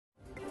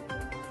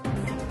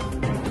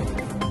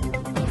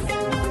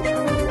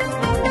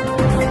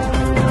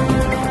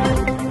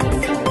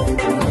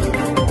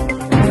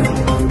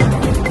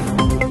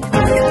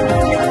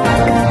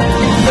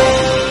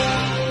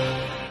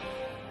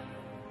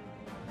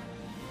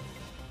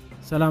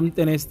ሰላም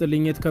ጤና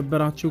ይስጥልኝ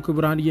የተከበራችሁ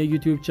ክቡራን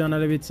የዩቲዩብ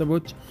ቻናል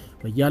ቤተሰቦች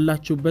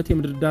በያላችሁበት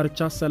የምድር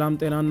ዳርቻ ሰላም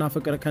ጤናና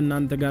ፍቅር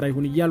ከናንተ ጋር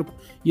ይሁን እያልኩ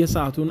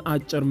የሰዓቱን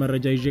አጭር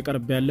መረጃ ይዤ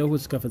ቀርቤያለሁ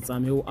እስከ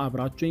ፍጻሜው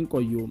አብራችሁኝ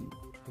ቆዩ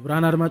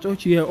ክቡራን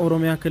አድማጮች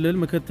የኦሮሚያ ክልል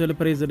ምክትል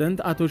ፕሬዝዳንት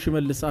አቶ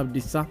ሺመልስ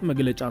አብዲሳ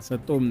መግለጫ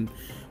ሰጡ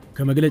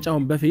ከመግለጫው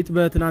በፊት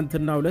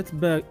በትናንትናው ዕለት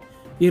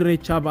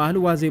ኢሬቻ በዓል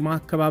ዋዜማ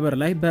አከባበር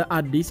ላይ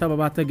በአዲስ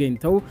አበባ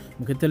ተገኝተው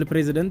ምክትል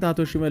ፕሬዝዳንት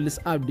አቶ ሺመልስ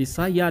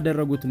አብዲሳ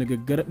ያደረጉት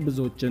ንግግር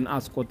ብዙዎችን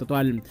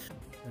አስቆጥቷል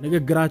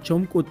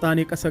በንግግራቸውም ቁጣን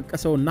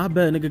የቀሰቀሰውና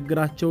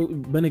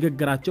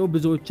በንግግራቸው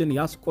ብዙዎችን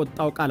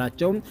ያስቆጣው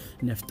ቃላቸው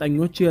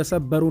ነፍጠኞች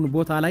የሰበሩን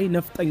ቦታ ላይ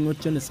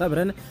ነፍጠኞችን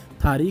ሰብረን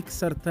ታሪክ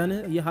ሰርተን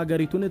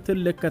የሀገሪቱን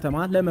ትልቅ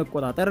ከተማ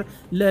ለመቆጣጠር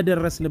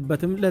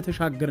ለደረስንበትም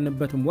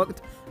ለተሻገርንበትም ወቅት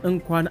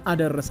እንኳን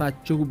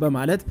አደረሳችሁ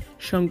በማለት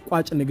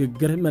ሸንቋጭ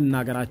ንግግር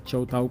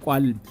መናገራቸው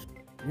ታውቋል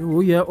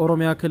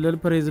የኦሮሚያ ክልል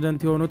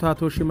ፕሬዝዳንት የሆኑት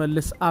አቶ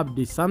ሺመልስ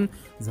አብዲሳ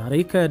ዛሬ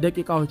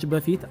ከደቂቃዎች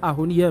በፊት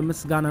አሁን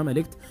የምስጋና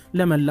መልእክት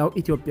ለመላው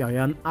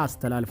ኢትዮጵያውያን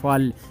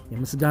አስተላልፈዋል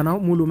የምስጋናው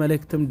ሙሉ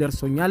መልእክትም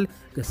ደርሶኛል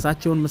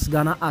ከሳቸውን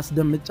ምስጋና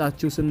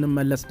አስደምጫችሁ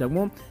ስንመለስ ደግሞ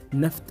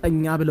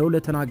ነፍጠኛ ብለው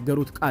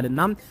ለተናገሩት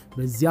ቃልና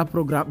በዚያ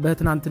ፕሮግራም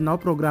በትናንትናው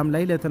ፕሮግራም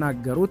ላይ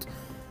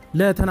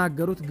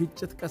ለተናገሩት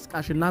ግጭት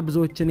ቀስቃሽና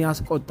ብዙዎችን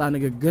ያስቆጣ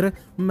ንግግር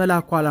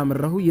መላኩ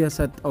አላምረው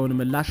የሰጠውን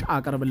ምላሽ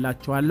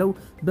አቀርብላችኋለሁ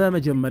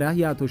በመጀመሪያ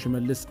የአቶ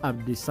ሺመልስ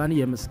አብዲሳን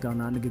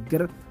የምስጋና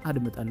ንግግር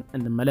አድምጠን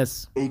እንመለስ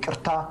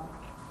ይቅርታ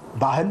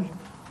ባህል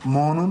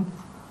መሆኑን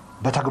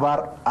በተግባር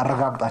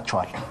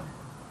አረጋግጣቸዋል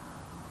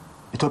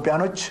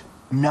ኢትዮጵያኖች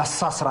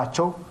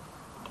የሚያሳስራቸው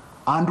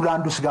አንዱ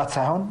ለአንዱ ስጋት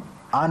ሳይሆን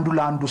አንዱ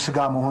ለአንዱ ስጋ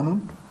መሆኑን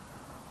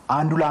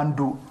አንዱ ለአንዱ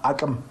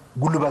አቅም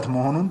ጉልበት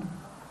መሆኑን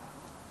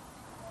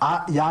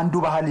ያንዱ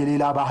ባህል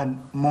የሌላ ባህል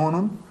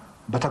መሆኑን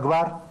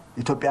በተግባር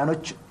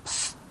ኢትዮጵያኖች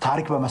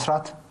ታሪክ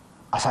በመስራት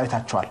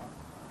አሳይታቸዋል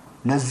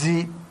ለዚህ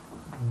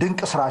ድንቅ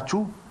ስራችሁ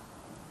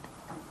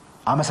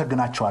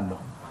አመሰግናችኋለሁ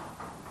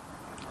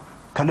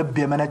ከልብ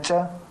የመነጨ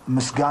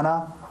ምስጋና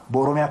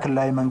በኦሮሚያ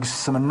ክልላዊ መንግስት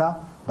ስምና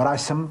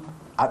በራስ ስም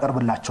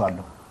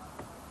አቀርብላችኋለሁ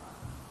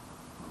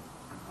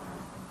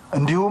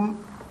እንዲሁም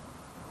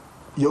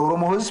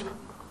የኦሮሞ ህዝብ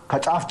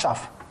ከጫፍ ጫፍ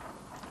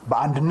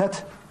በአንድነት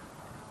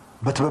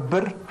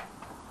በትብብር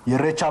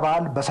የኢሬቻ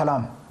በዓል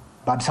በሰላም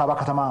በአዲስ አበባ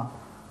ከተማ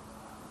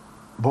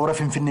በሆረ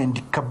ፊንፊኔ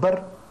እንዲከበር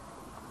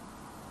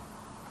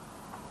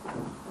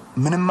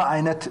ምንም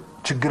አይነት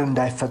ችግር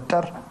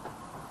እንዳይፈጠር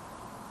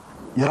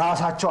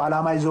የራሳቸው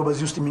ዓላማ ይዘው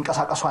በዚህ ውስጥ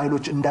የሚንቀሳቀሱ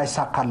ኃይሎች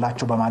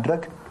እንዳይሳካላቸው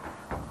በማድረግ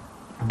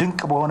ድንቅ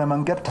በሆነ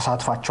መንገድ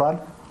ተሳትፋቸዋል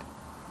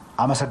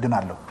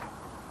አመሰግናለሁ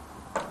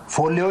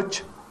ፎሌዎች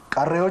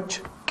ቀሬዎች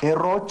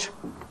ቄሮዎች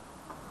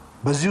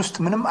በዚህ ውስጥ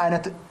ምንም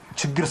አይነት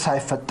ችግር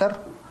ሳይፈጠር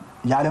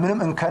ያለ ምንም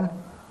እንከን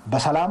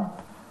በሰላም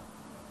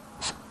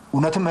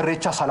እውነትም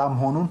ኢሬቻ ሰላም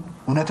ሆኑን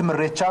እውነትም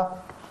ኢሬቻ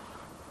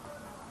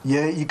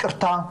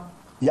የይቅርታ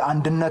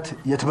የአንድነት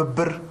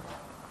የትብብር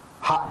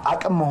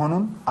አቅም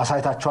መሆኑን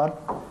አሳይታችኋል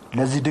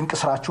ለዚህ ድንቅ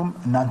ስራችሁም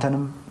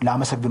እናንተንም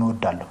ላመሰግን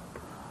እወዳለሁ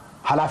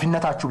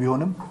ኃላፊነታችሁ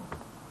ቢሆንም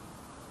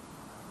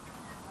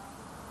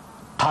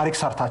ታሪክ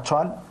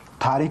ሰርታችኋል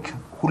ታሪክ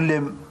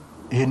ሁሌም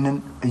ይሄንን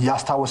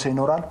ያስታወሰ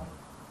ይኖራል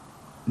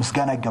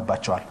ምስጋና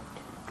ይገባቸዋል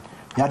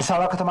የአዲስ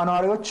አበባ ከተማ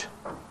ነዋሪዎች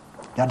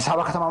የአዲስ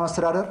አበባ ከተማ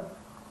መስተዳደር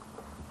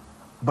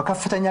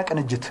በከፍተኛ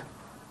ቅንጅት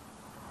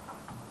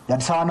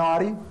የአዲስ አበባ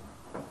ነዋሪ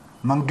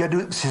መንገድ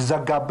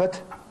ሲዘጋበት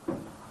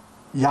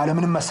ያለ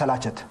ምንም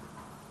መሰላቸት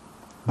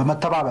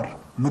በመተባበር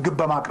ምግብ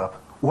በማቅረብ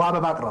ውሃ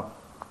በማቅረብ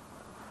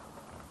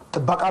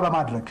ጥበቃ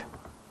በማድረግ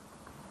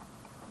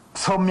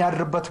ሰው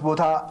የሚያድርበት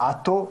ቦታ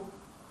አጥቶ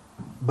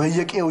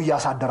በየቄው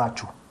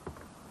ያሳደራችሁ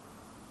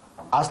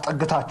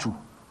አስጠግታችሁ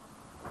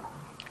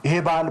ይሄ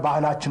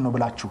ባህላችን ነው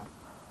ብላችሁ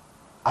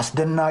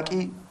አስደናቂ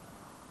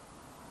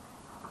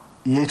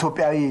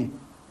የኢትዮጵያዊ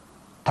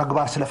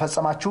ተግባር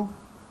ስለፈጸማችሁ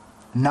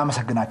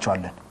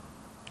እናመሰግናችኋለን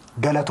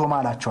ገለቶማ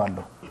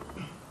አላችኋለሁ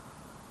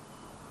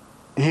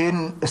ይሄን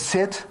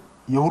እሴት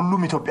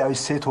የሁሉም ኢትዮጵያዊ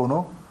እሴት ሆኖ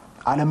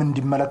ዓለም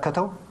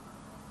እንዲመለከተው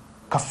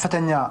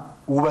ከፍተኛ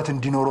ውበት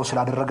እንዲኖረው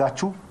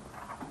ስላደረጋችሁ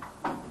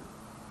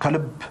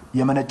ከልብ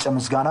የመነጨ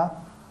ምስጋና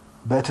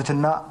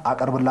በእትትና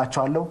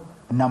አቀርብላችኋለሁ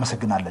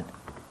እናመሰግናለን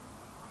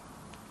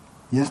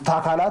የጸጥታ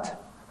አካላት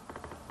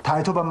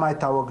ታይቶ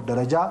በማይታወቅ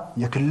ደረጃ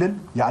የክልል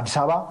የአዲስ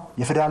አበባ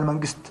የፌደራል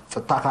መንግስት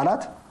ጸጥታ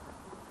አካላት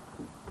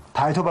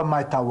ታይቶ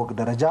በማይታወቅ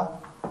ደረጃ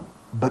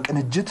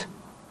በቅንጅት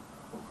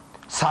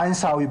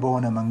ሳይንሳዊ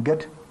በሆነ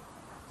መንገድ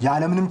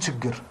ያለ ምንም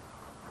ችግር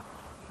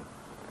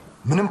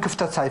ምንም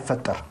ክፍተት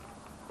ሳይፈጠር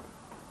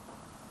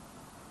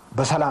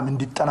በሰላም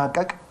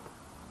እንዲጠናቀቅ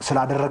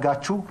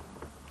ስላደረጋችሁ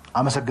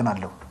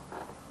አመሰግናለሁ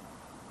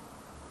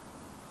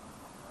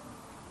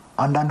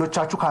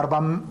አንዳንዶቻችሁ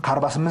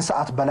ከ48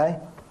 ሰዓት በላይ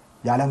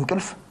ያለ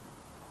እንቅልፍ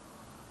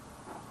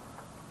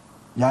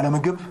ያለ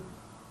ምግብ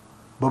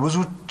በብዙ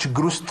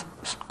ችግር ውስጥ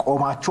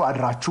ቆማችሁ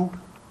አድራችሁ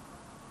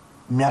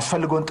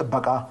የሚያስፈልገውን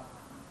ጥበቃ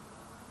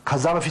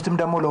ከዛ በፊትም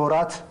ደግሞ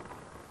ለወራት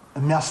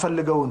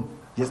የሚያስፈልገውን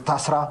የጸጥታ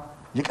ስራ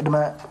የቅድመ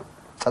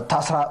ጸጥታ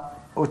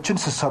ስራዎችን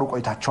ሲሰሩ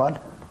ቆይታቸዋል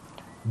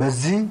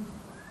በዚህ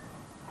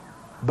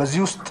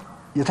በዚህ ውስጥ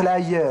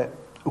የተለያየ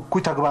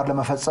እኩይ ተግባር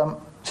ለመፈጸም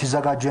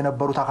ሲዘጋጁ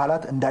የነበሩት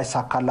አካላት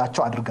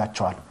እንዳይሳካላቸው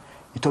አድርጋቸዋል።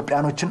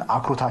 ኢትዮጵያኖችን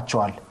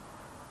አክሮታቸዋል።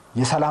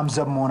 የሰላም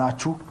ዘብ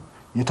መሆናችሁ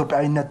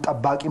የኢትዮጵያዊነት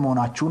ጠባቂ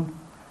መሆናችሁን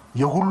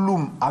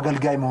የሁሉም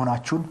አገልጋይ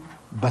መሆናችሁን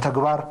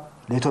በተግባር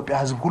ለኢትዮጵያ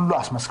ሕዝብ ሁሉ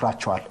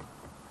አስመስክራቸዋል።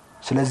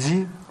 ስለዚህ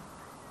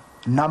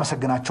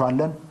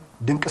እናመሰግናቸዋለን።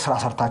 ድንቅ ስራ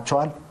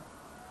ሰርታቸዋል።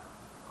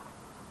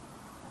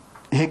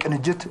 ይሄ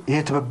ቅንጅት ይሄ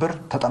ትብብር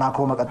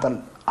ተጠናክሮ መቀጠል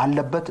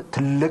አለበት።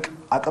 ትልቅ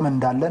አቅም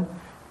እንዳለን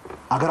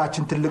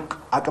አገራችን ትልቅ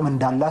አቅም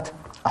እንዳላት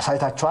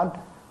አሳይታቸዋል።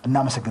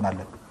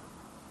 እናመሰግናለን።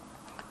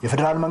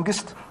 የፌደራል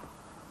መንግስት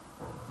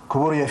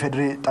ክቡር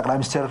የፌደሪ ጠቅላይ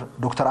ሚኒስትር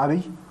ዶክተር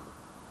አብይ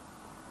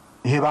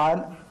ይሄ በዓል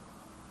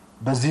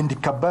በዚህ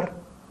እንዲከበር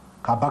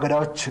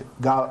ከአባገዳዎች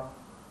ጋር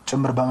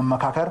ጭምር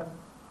በመመካከር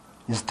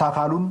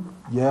የስታካሉን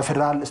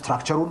የፌደራል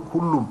ስትራክቸሩን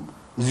ሁሉም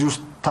እዚህ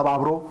ውስጥ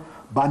ተባብሮ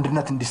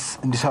በአንድነት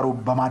እንዲሰሩ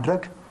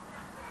በማድረግ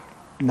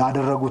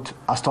ላደረጉት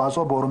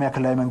አስተዋጽኦ በኦሮሚያ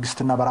ክልላዊ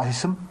መንግስትና በራሴ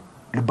ስም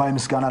ልባዊ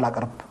ምስጋና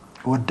ላቀርብ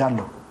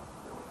እወዳለሁ።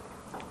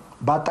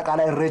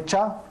 በአጠቃላይ ኢሬቻ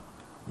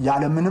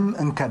ያለምንም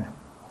እንከን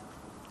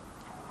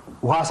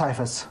ውሃ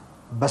ሳይፈስ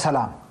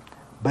በሰላም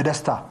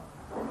በደስታ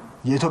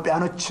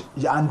የኢትዮጵያኖች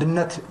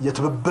የአንድነት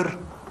የትብብር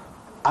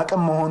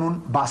አቅም መሆኑን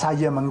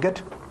ባሳየ መንገድ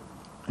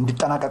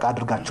እንዲጠናቀቅ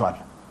አድርጋቸዋል።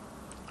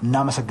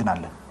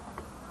 እናመሰግናለን።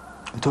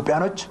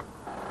 ኢትዮጵያኖች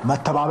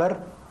መተባበር፣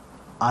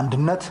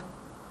 አንድነት፣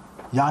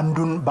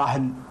 የአንዱን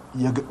ባህል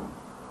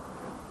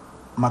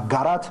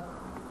መጋራት፣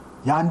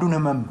 የአንዱን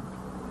ህመም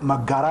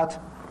መጋራት፣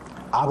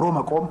 አብሮ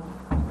መቆም፣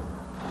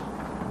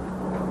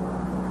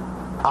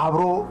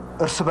 አብሮ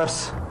እርስ በርስ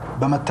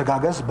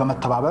በመተጋገዝ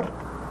በመተባበር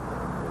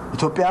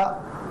ኢትዮጵያ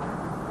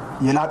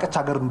የላቀች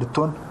ሀገር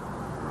እንድትሆን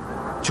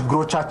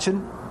ችግሮቻችን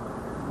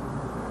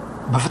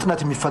በፍጥነት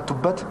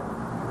የሚፈቱበት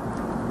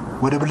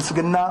ወደ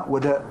ብልጽግና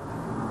ወደ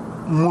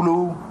ሙሉ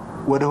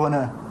ወደ ሆነ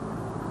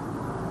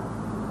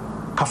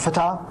ከፍታ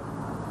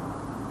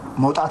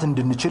መውጣት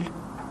እንድንችል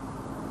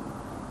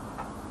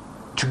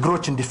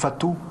ችግሮች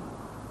እንዲፈቱ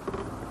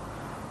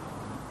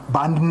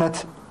በአንድነት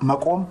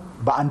መቆም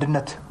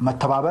በአንድነት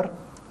መተባበር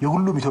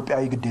የሁሉም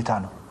ኢትዮጵያዊ ግዴታ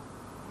ነው።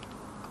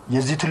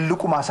 የዚህ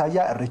ትልቁ ማሳያ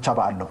ኢሬቻ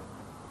በዓል ነው።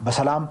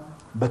 በሰላም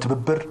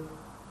በትብብር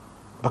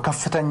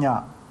በከፍተኛ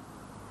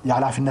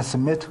የኃላፊነት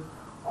ስሜት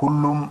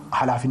ሁሉም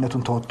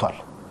ኃላፊነቱን ተወጥቷል።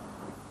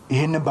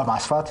 ይህንን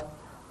በማስፋት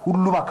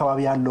ሁሉም አካባቢ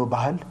ያለው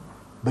ባህል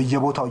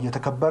በየቦታው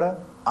እየተከበረ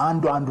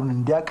አንዱ አንዱን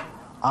እንዲያቅ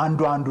አንዱ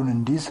አንዱን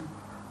እንዲይዝ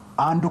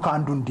አንዱ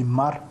ከአንዱ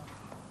እንዲማር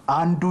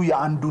አንዱ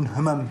የአንዱን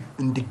ህመም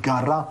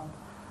እንዲጋራ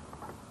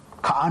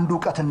ከአንዱ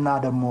እውቀትና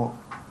ደግሞ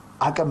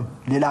አቅም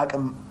ሌላ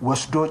አቅም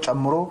ወስዶ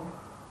ጨምሮ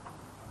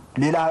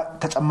ሌላ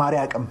ተጨማሪ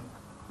አቅም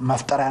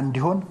መፍጠሪያ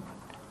እንዲሆን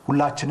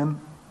ሁላችንም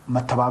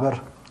መተባበር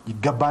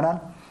ይገባናል።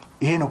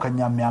 ይሄ ነው ከኛ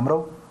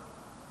የሚያምረው።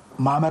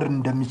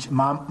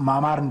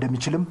 ማማር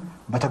እንደሚችልም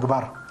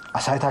በተግባር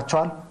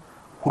አሳይታቸዋል።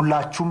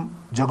 ሁላችሁም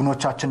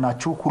ጀግኖቻችን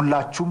ናችሁ።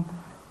 ሁላችሁም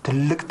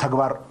ትልቅ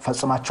ተግባር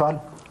ፈጽማቸዋል።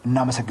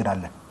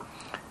 እናመሰግናለን።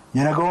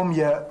 የነገውም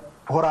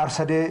የሆራ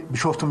አርሰዴ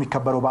ቢሾፍቱ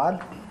የሚከበረው በዓል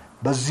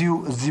በዚሁ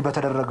እዚህ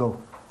በተደረገው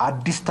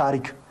አዲስ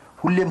ታሪክ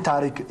ሁሌም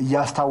ታሪክ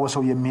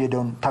እያስታወሰው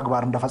የሚሄደውን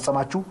ተግባር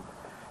እንደፈጸማችሁ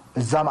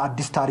እዛም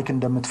አዲስ ታሪክ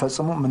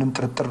እንደምትፈጽሙ ምንም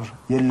ጥርጥር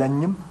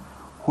የለኝም።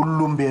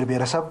 ሁሉም ብሔር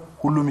ብሔረሰብ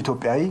ሁሉም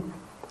ኢትዮጵያዊ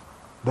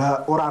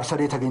በሆራ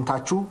አርሰዴ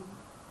ተገኝታችሁ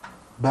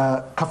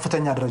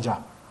በከፍተኛ ደረጃ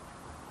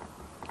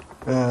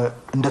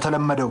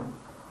እንደተለመደው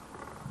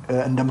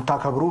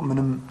እንደምታከብሩ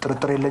ምንም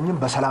ጥርጥር የለኝም።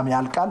 በሰላም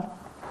ያልቃል።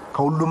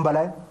 ከሁሉም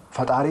በላይ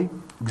ፈጣሪ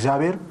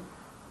እግዚአብሔር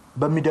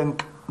በሚደንቅ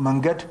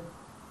መንገድ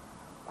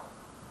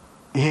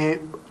ይሄ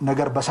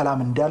ነገር በሰላም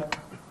እንዲያልቅ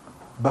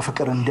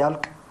በፍቅር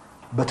እንዲያልቅ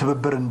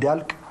በትብብር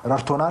እንዲያልቅ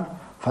ረድቶናል።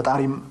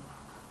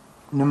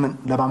 ፈጣሪንም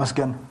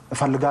ለማመስገን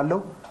እፈልጋለሁ።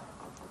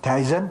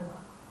 ተያይዘን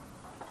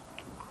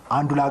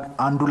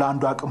አንዱ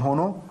ለአንዱ አቅም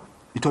ሆኖ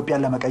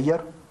ኢትዮጵያን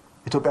ለመቀየር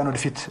ኢትዮጵያን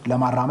ወደፊት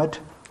ለማራመድ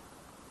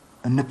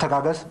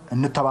እንተጋገዝ፣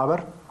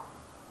 እንተባበር፣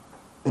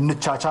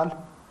 እንቻቻል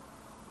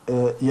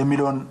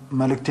የሚለውን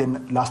መልእክቴን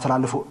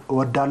ላስተላልፍ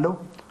እወዳለሁ።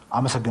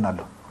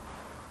 አመሰግናለሁ።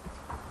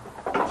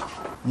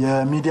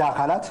 የሚዲያ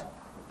አካላት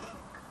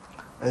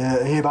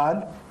ይሄ በዓል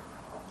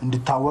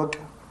እንዲታወቅ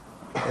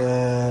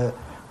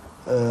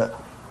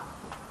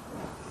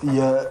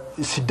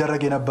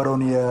ሲደረግ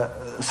የነበረውን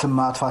የስም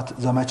ማጥፋት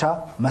ዘመቻ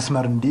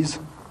መስመር እንዲይዝ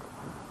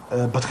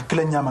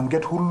በትክክለኛ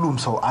መንገድ ሁሉም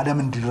ሰው ዓለም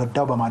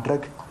እንዲረዳው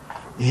በማድረግ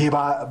ይሄ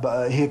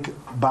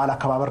በዓል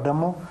አከባበር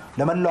ደግሞ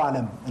ለመላው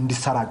ዓለም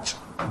እንዲሰራጭ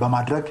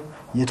በማድረግ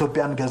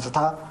የኢትዮጵያን ገጽታ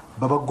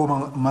በበጎ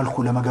መልኩ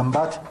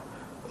ለመገንባት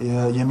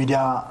የሚዲያ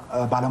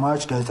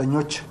ባለሙያዎች፣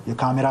 ጋዜጠኞች፣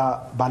 የካሜራ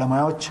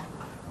ባለሙያዎች፣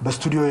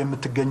 በስቱዲዮ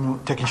የምትገኙ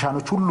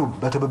ቴክኒሻኖች ሁሉም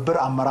በትብብር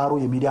አመራሩ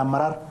የሚዲያ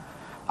አመራር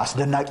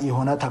አስደናቂ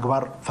የሆነ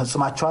ተግባር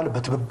ፈጽማቸዋል።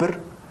 በትብብር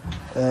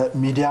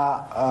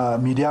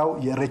ሚዲያው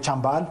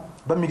የኢሬቻን በዓል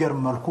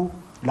በሚገርም መልኩ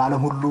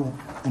ለዓለም ሁሉ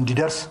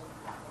እንዲደርስ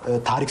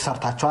ታሪክ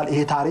ሰርታቸዋል።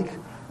 ይሄ ታሪክ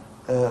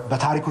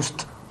በታሪክ ውስጥ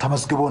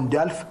ተመዝግቦ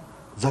እንዲያልፍ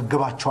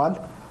ዘግባቸዋል።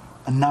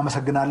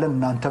 እናመሰግናለን።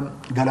 እናንተም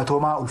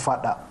ገለቶማ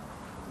ኡልፋዳ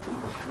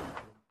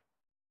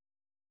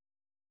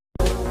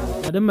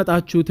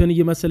ያደመጣችሁትን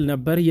ይመስል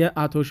ነበር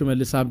የአቶ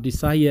ሺመልስ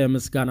አብዲሳ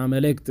የምስጋና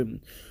መልእክት።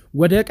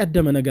 ወደ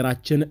ቀደመ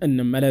ነገራችን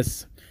እንመለስ።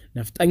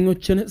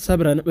 ነፍጠኞችን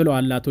ሰብረን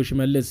ብለዋል አቶ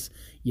ሺመልስ።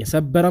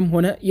 የሰበረም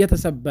ሆነ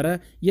የተሰበረ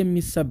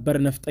የሚሰበር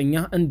ነፍጠኛ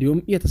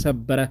እንዲሁም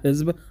የተሰበረ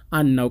ህዝብ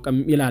አናውቅም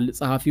ይላል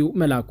ጸሐፊው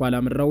መላኩ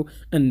አላምረው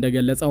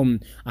እንደገለጸው።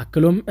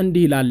 አክሎም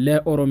እንዲህ ይላል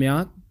ለኦሮሚያ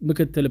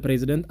ምክትል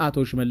ፕሬዝዳንት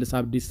አቶ ሺመልስ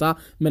አብዲሳ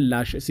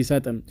ምላሽ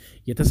ሲሰጥ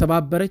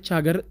የተሰባበረች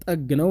ሀገር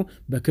ጠግነው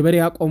በክብር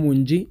ያቆሙ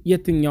እንጂ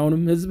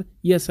የትኛውንም ህዝብ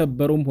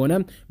የሰበሩም ሆነ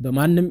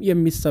በማንም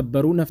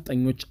የሚሰበሩ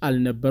ነፍጠኞች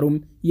አልነበሩም፣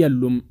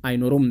 የሉም፣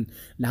 አይኖሩም።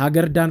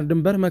 ለሀገር ዳር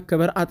ድንበር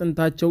መከበር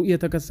አጥንታቸው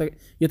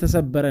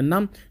የተሰበረና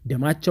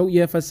ደማቸው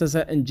የፈሰሰ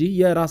እንጂ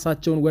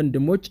የራሳቸውን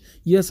ወንድሞች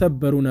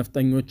የሰበሩ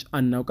ነፍጠኞች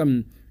አናውቅም።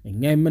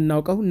 እኛ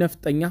የምናውቀው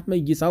ነፍጠኛ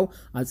መይሳው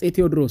አጼ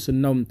ቴዎድሮስን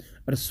ነው።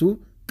 እርሱ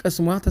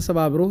ቅስሟ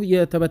ተሰባብሮ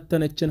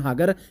የተበተነችን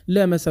ሀገር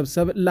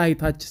ለመሰብሰብ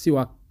ላይታች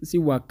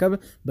ሲዋከብ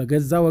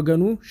በገዛ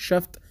ወገኑ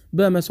ሸፍጥ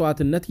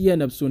በመስዋዕትነት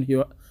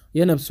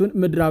የነፍሱን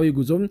ምድራዊ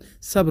ጉዞ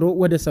ሰብሮ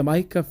ወደ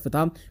ሰማይ ከፍታ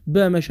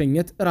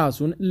በመሸኘት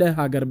ራሱን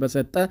ለሀገር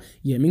በሰጠ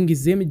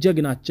የምንጊዜም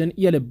ጀግናችን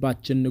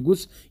የልባችን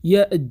ንጉስ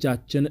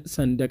የእጃችን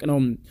ሰንደቅ ነው።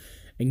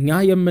 እኛ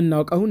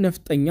የምናውቀው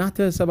ነፍጠኛ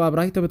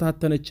ተሰባብራ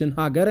የተበታተነችን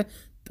ሀገር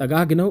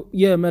ጠጋግነው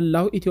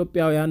የመላው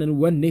ኢትዮጵያውያንን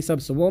ወኔ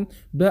ሰብስቦ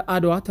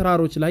በአድዋ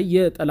ተራሮች ላይ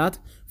የጠላት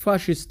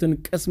ፋሽስትን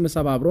ቅስም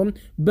ሰባብሮ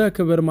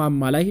በክብር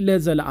ማማ ላይ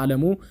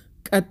ለዘለዓለሙ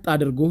ቀጥ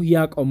አድርጎ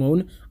ያቆመውን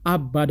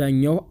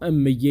አባዳኛው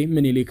እምዬ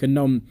ምኒልክን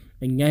ነው።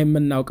 እኛ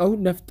የምናውቀው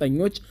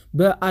ነፍጠኞች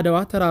በአድዋ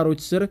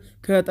ተራሮች ስር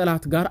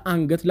ከጠላት ጋር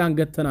አንገት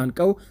ላንገት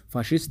ተናንቀው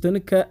ፋሽስትን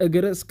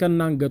ከእግር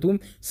እስከናንገቱ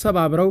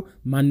ሰባብረው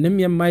ማንም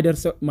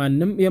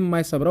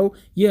የማይሰብረው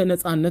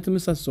የነጻነት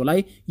ምሰሶ ላይ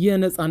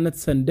የነጻነት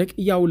ሰንደቅ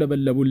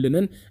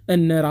ያውለበለቡልንን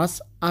እነ ራስ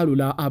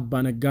አሉላ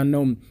አባነጋን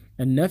ነው።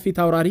 እነ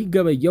ፊታውራሪ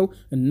ገበየው፣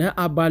 እነ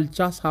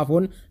አባልቻ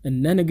ሳፎን፣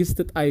 እነ ንግስት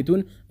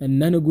ጣይቱን፣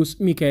 እነ ንጉስ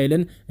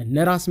ሚካኤልን፣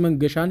 እነ ራስ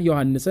መንገሻን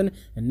ዮሐንስን፣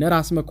 እነ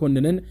ራስ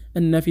መኮንንን፣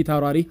 እነ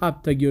ፊታውራሪ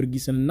ሀብተ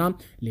ጊዮርጊስንና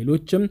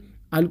ሌሎችም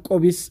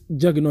አልቆቢስ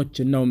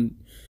ጀግኖችን ነው።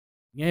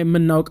 እኛ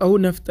የምናውቀው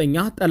ነፍጠኛ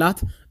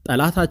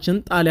ጠላታችን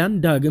ጣሊያን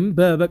ዳግም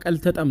በበቀል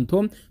ተጠምቶ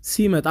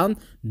ሲመጣ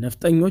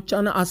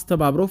ነፍጠኞችን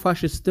አስተባብሮ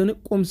ፋሽስትን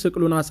ቁም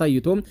ስቅሉን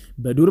አሳይቶ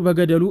በዱር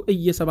በገደሉ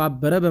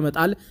እየሰባበረ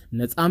በመጣል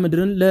ነፃ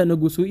ምድርን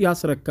ለንጉሱ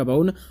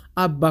ያስረከበውን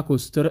አባ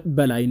ኮስትር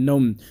በላይ ነው።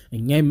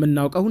 እኛ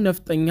የምናውቀው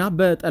ነፍጠኛ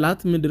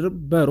በጠላት ምድር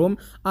በሮም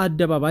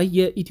አደባባይ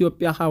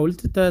የኢትዮጵያ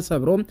ሐውልት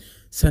ተሰብሮ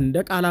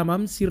ሰንደቅ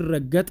ዓላማም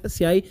ሲረገጥ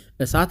ሲያይ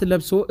እሳት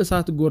ለብሶ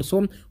እሳት ጎርሶ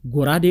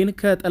ጎራዴን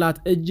ከጠላት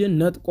እጅ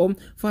ነጥቆ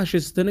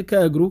ፋሽስትን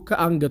ከእግሩ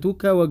ከአንገቱ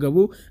ከወገቡ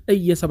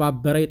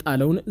እየሰባበረ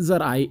የጣለውን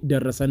ዘርአይ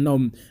ደረሰን ነው።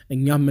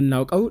 እኛ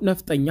የምናውቀው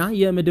ነፍጠኛ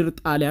የምድር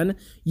ጣሊያን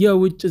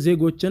የውጭ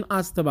ዜጎችን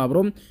አስተባብሮ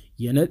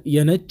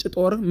የነጭ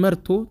ጦር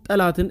መርቶ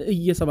ጠላትን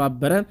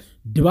እየሰባበረ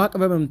ድባቅ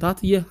በመምታት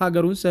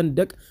የሀገሩን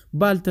ሰንደቅ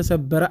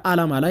ባልተሰበረ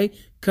ዓላማ ላይ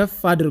ከፍ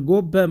አድርጎ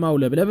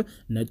በማውለብለብ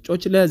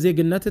ነጮች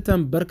ለዜግነት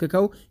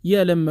ተንበርክከው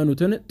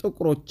የለመኑትን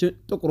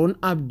ጥቁሩን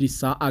አብዲሳ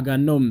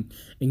አጋን ነው።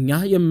 እኛ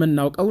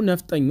የምናውቀው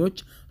ነፍጠኞች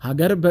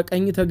ሀገር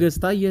በቀኝ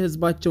ተገዝታ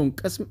የህዝባቸውን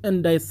ቅስም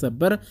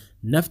እንዳይሰበር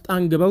ነፍጥ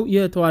አንግበው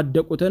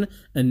የተዋደቁትን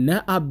እነ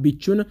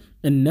አቢቹን፣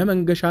 እነ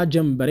መንገሻ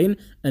ጀንበሬን፣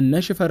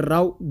 እነ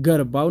ሽፈራው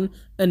ገርባውን፣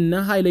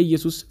 እነ ኃይለ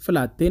ኢየሱስ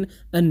ፍላቴን፣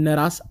 እነ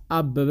ራስ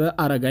አበበ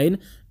አረጋይን፣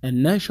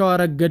 እነ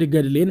ሸዋረገድ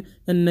ገድሌን፣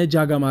 እነ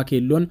ጃጋማ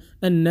ኬሎን፣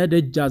 እነ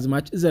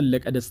ደጃዝማች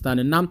ዘለቀ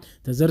ደስታንና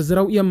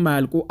ተዘርዝረው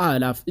የማያልቁ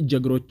አላፍ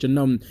ጀግሮችን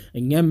ነው።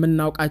 እኛ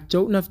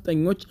የምናውቃቸው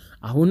ነፍጠኞች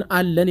አሁን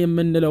አለን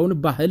የምንለውን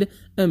ባህል፣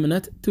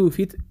 እምነት፣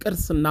 ትውፊት፣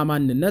 ቅርስና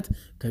ማንነት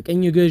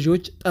ከቀኝ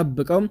ገዢዎች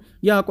ጠብቀው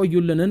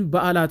ያቆዩልንን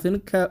በዓላትን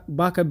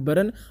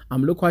ባከበረን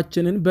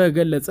አምልኳችንን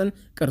በገለጽን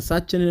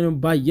ቅርሳችንን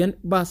ባየን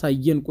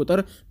ባሳየን ቁጥር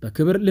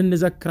በክብር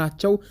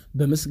ልንዘክራቸው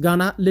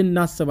በምስጋና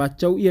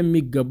ልናስባቸው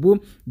የሚገቡ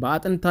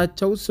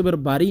በአጥንታቸው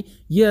ስብርባሪ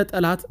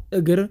የጠላት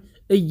እግር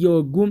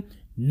እየወጉ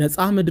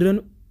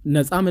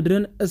ነፃ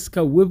ምድርን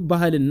እስከ ውብ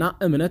ባህልና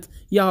እምነት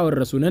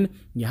ያወረሱንን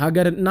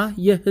የሀገርና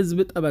የህዝብ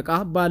ጠበቃ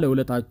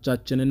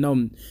ባለውለታችንን ነው።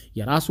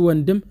 የራሱ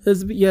ወንድም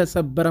ህዝብ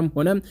የሰበረም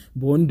ሆነ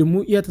በወንድሙ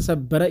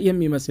የተሰበረ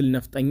የሚመስል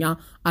ነፍጠኛ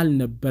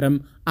አልነበረም፣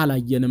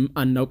 አላየንም፣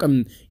 አናውቅም።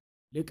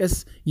 ልቅስ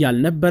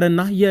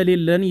ያልነበረና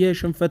የሌለን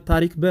የሽንፈት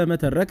ታሪክ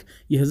በመተረክ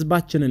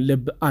የህዝባችንን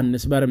ልብ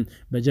አንስበር።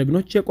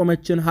 በጀግኖች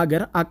የቆመችን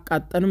ሀገር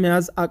አቃጠን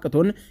መያዝ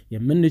አቅቶን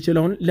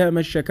የምንችለውን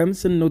ለመሸከም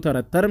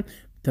ስንውተረተር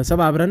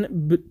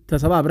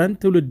ተሰባብረን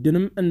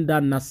ትውልድንም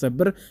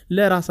እንዳናሰብር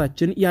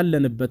ለራሳችን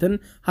ያለንበትን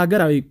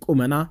ሀገራዊ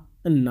ቁመና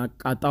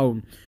እናቃጣው።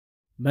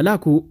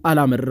 መላኩ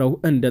አላምረው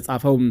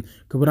እንደጻፈው።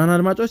 ክቡራን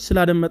አድማጮች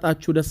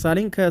ስላደመጣችሁ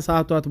ደሳለኝ።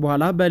 ከሰዓታት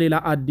በኋላ በሌላ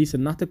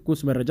አዲስና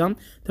ትኩስ መረጃ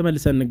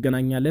ተመልሰን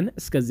እንገናኛለን።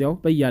 እስከዚያው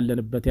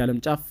በያለንበት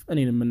የዓለም ጫፍ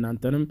እኔንም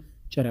እናንተንም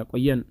ቸር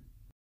ያቆየን።